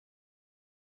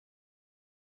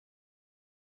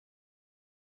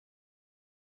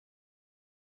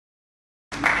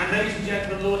ladies and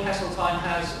gentlemen, Lord Heseltine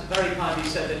has very kindly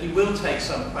said that he will take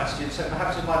some questions, so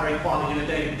perhaps if I very quietly do a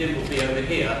David Dimbleby over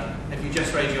here, if you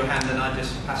just raise your hand, then I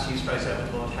just pass you straight over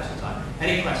to Lord Heseltine.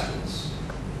 Any questions?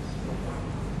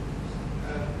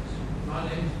 My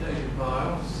name is David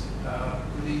Miles.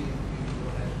 Good evening to you,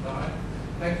 Lord Heseltine.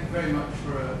 Thank you very much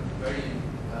for a very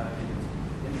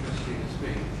interesting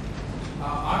speech.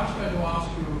 I was going to ask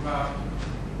you about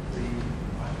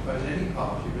I suppose any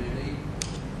party really,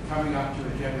 coming up to a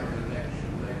general election.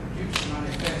 They produce a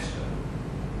manifesto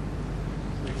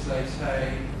which they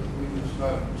say that we must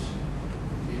vote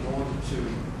in order to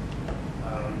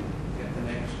get the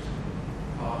next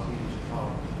party into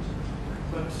Parliament.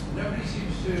 But nobody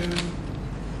seems to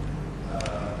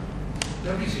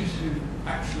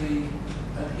actually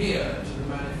adhere to the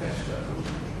manifesto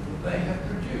that they have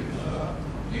produced.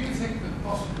 Do you think that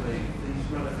possibly these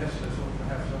manifestos ought to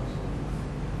have some sort of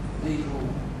legal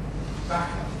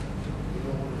backup in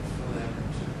order for them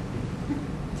to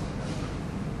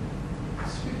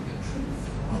speak the truth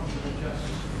rather than just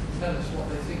tell us what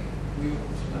they think we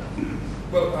ought to know?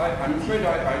 Well, I'm afraid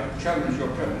I challenge your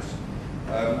premise.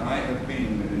 I have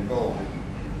been involved in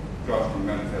drafting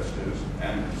manifestos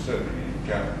and certainly in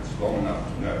cabinets long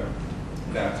enough to know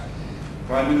that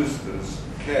Prime Ministers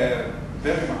care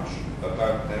very much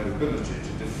about their ability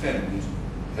to defend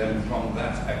them from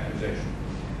that accusation.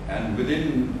 And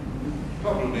within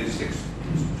probably 6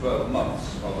 to 12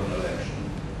 months of an election,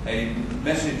 a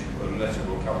message or a letter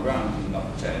will come round from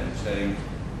number 10 saying,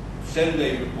 send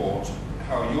a report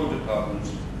how your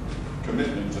department's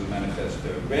commitment to the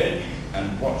manifesto read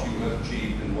and what you have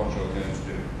achieved and what you're going to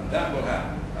do. And that will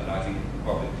happen. And I think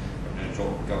probably, I don't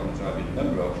talk governments I've been a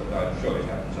member of, but I'm sure it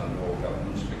happens under all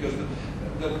governments, because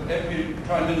every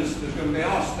Prime Minister is going to be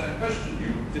asked that question.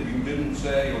 You didn't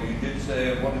say, or you did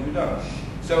say, what have you done?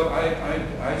 So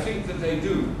I think that they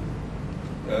do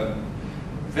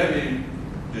very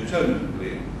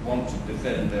determinedly want to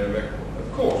defend their record.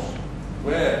 Of course,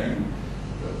 where you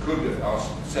could have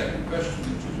asked the second question,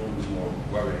 which is always more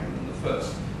worrying than the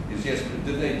first, is yes, but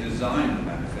did they design the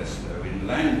manifesto in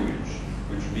language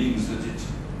which means that it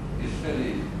is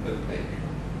very opaque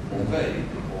or vague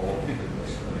or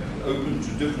open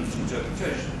to different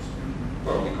interpretations?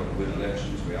 Well, we've got to win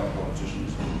elections, we are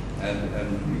politicians, and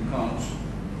you can't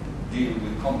deal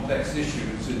with complex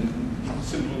issues in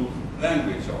simple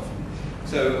language often.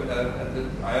 So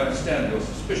I understand your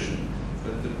suspicion,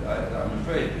 but I'm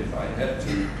afraid if I had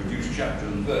to produce chapter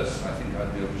and verse, I think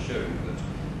I'd be able to show you that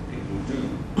people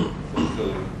do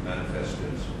fulfill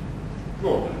manifestos,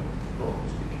 broadly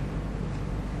speaking.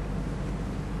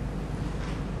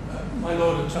 My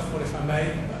Lord, a tough one if I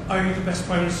may. Are you the best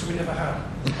Prime Minister we never had?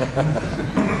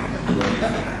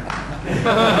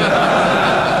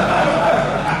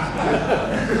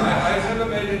 I've never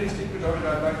made any secret of it.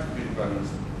 I'd like to be the Prime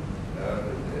Minister.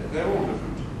 They're all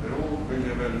different. They all bring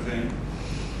their own thing.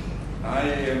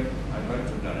 I'd like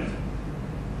to have done it.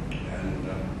 And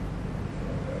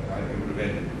it would have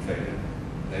ended in failure.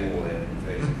 They all ended in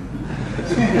failure.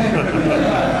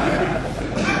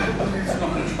 It's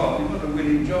not a job. It's not a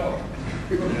winning job.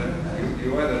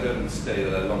 You either don't stay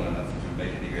there long enough to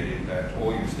make any great impact,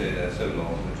 or you stay there so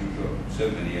long that you've got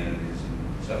so many enemies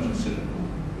and such a cynical.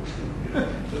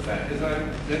 The fact is, I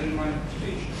said in my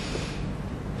speech,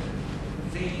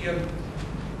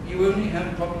 you only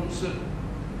have problems that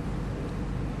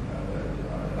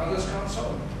others can't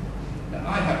solve. Now,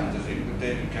 I happen to think that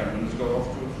David Cameron has got off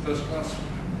to a first-class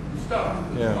start.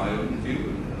 That's my own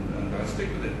view, and I stick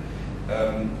with it.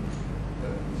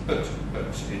 But it's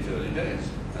early days,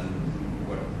 and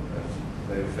as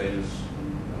very famous, I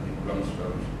think,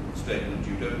 Bromsgrove statement,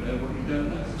 you don't know what you don't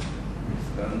know. It's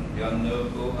the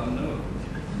unknowable unknowable.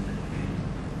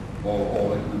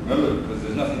 Or Macmillan, because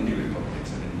there's nothing new in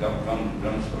politics. I mean,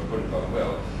 Bromsgrove put it quite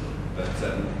well, but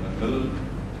Macmillan,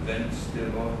 events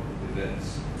still are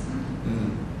events.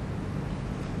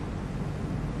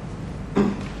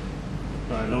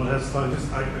 Right, Lord Heseltine,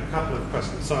 just a couple of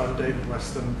questions. So I'm David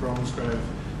Weston, Bromsgrove.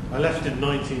 I left in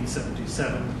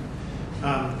 1977.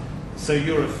 So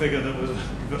you're a figure that was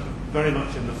very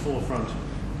much in the forefront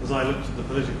as I looked at the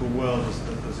political world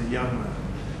as a young man.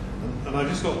 And I've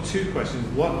just got two questions.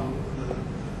 One,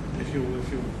 if you'll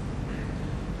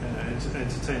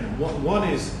entertain them. One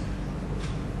is,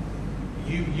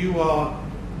 you are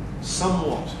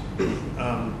somewhat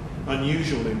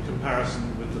unusual in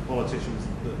comparison with the politicians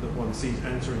that one sees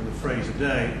entering the fray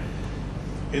today,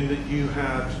 in that you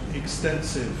had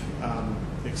extensive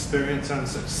experience and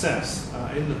success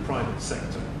in the private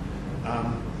sector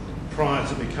prior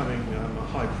to becoming a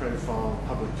high-profile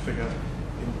public figure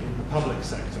in the public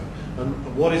sector.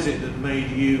 And what is it that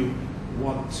made you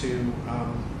want to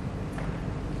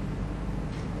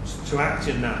act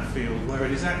in that field where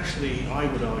it is actually, I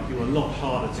would argue, a lot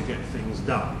harder to get things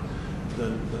done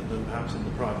than perhaps in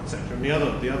the private sector. And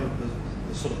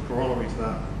the sort of corollary to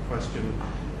that question,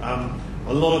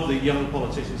 a lot of the young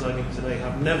politicians I think today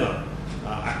have never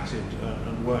acted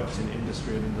and worked in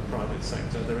industry and in the private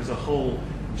sector. There is a whole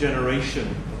generation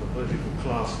of the political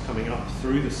class coming up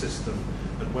through the system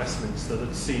at Westminster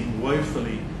that seem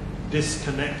woefully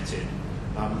disconnected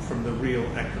from the real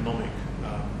economic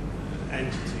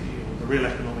entity, or the real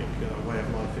economic way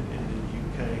of life in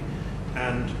the UK.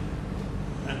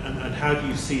 And how do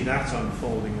you see that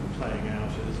unfolding and playing out?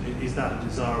 Is that a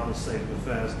desirable state of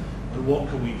affairs? And what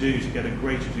can we do to get a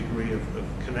greater degree of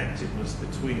connectedness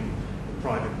between the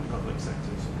private and public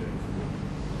sectors going forward?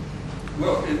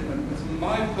 Well, from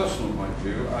my personal point of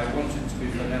view, I wanted to be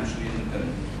financially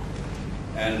independent.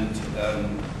 And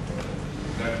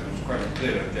that was quite a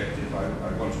clear objective.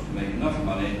 I wanted to make enough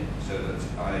money so that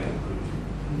I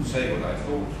could say what I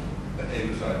thought,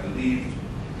 behave as I believed,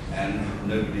 and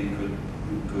nobody could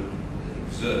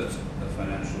exert a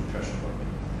financial pressure on me.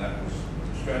 That was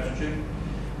the strategy,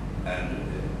 and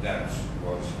that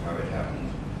was how it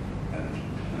happened. And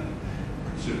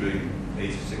considering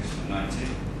 86 to 90,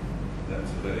 that's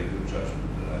a very good judgment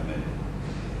that I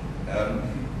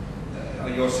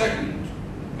made. Your second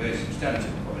very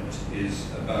substantive point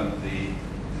is about the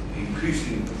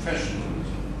increasing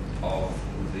professionalism of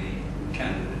the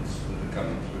candidates that are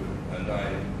coming through, and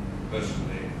I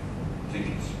personally think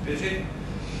it's a pity.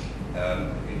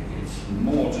 It's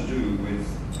more to do with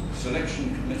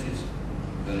selection committees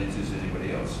than it is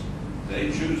anybody else.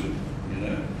 They choose them, you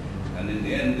know, and in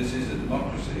the end this is a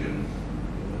democracy, and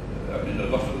I mean a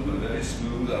lot of them are very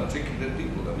smooth, articulate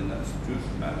people. I mean that's the truth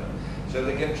of the matter. So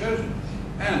they get chosen.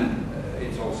 And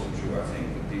it's also true, I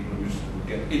think, that people who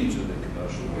get into the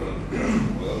commercial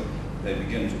world, they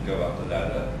begin to go up the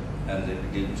ladder, and they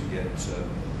begin to get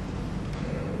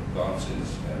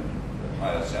advances and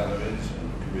higher salaries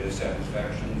and career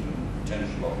satisfactions and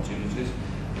potential opportunities.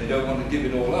 They don't want to give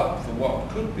it all up for what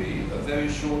could be a very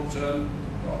short-term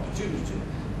opportunity.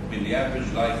 I mean, the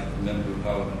average life of a member of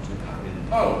Parliament in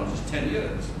Parliament is 10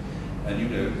 years. And, you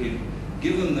know,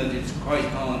 given that it's quite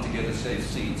hard to get a safe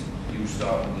seat, you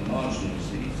start with a marginal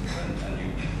seat, and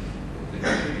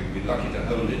you'll be lucky to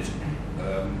hold it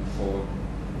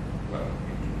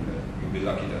you'll be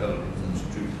lucky to hold it, that's the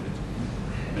truth of it.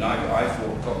 I mean, I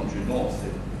fought Coventry North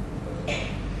in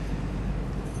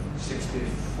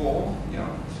 64,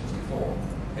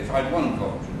 If I'd won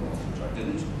Coventry North, which I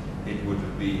didn't, it would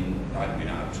have been, I'd been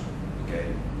out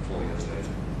again 4 years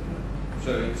later.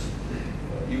 So it's,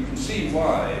 you can see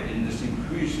why in this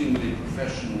increasingly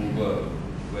professional world,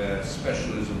 where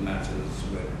specialism matters,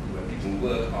 where people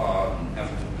work hard and have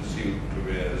to pursue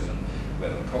careers, and where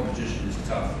the competition is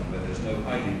tough and where there's no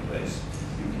hiding place,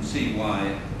 you can see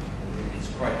why it's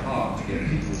quite hard to get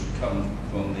people to come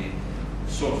from the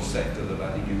sort of sector that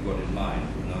I think you've got in mind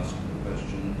when asking the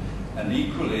question. And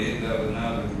equally, there are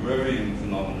now the growing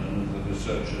phenomenon of the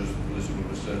researchers, the political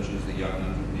researchers, the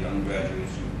young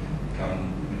graduates who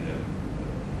become,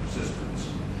 assistants,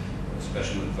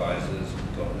 special advisors,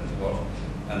 God knows what,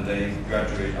 and they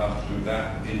graduate up through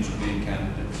that into being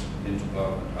candidates into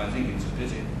Parliament. I think it's a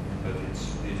pity, but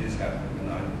it is happening,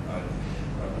 and I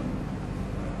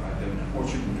don't know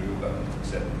what you can do about it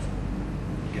except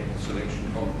get the selection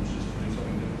conferences to do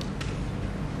something different.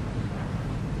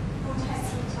 Lord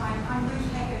Heseltine, I'm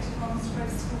Ruth Leggett,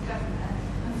 Bromsgrove School Governor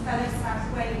and fellow South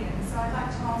Walian, so I'd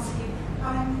like to ask you,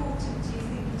 how important do you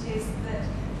think it is that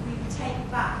we take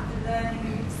back the learning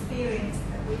and experience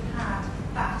that we've had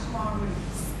back to our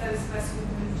roots, those of us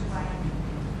who've moved away?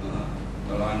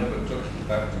 Well, I never took it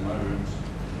back to my roots,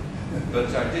 but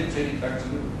I did take it back to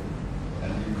Liverpool. And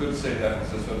you could say that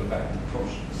was a sort of act of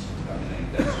conscience. I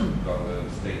mean, that's rather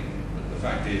overstating it. But the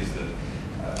fact is that,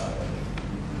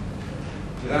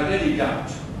 without any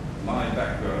doubt, my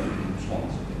background in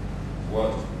Swansea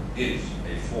is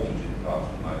a formative part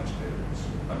of my experience.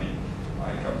 I mean,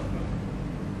 I come from a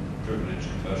privileged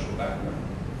commercial background,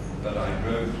 but I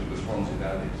drove through the Swansea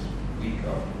valleys week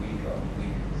after week after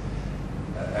week,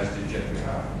 as did Geoffrey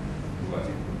Howe, who I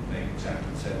think would make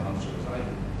exactly the same answer as I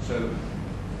did. So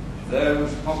there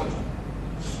was poverty,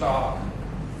 stark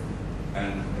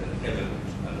and evident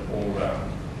and all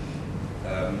round.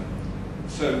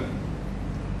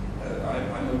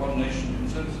 I'm a one-nation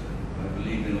conservative. I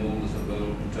believe in all the sort of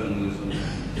old paternalism,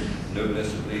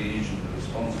 noblesse oblige, and the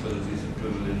responsibilities of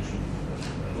privilege,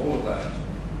 and all of that.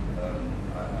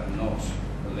 I'm not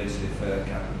a laissez-faire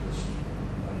capitalist.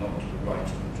 I'm not to the right of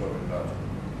the Tory party.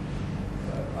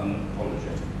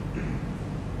 Unapologetic.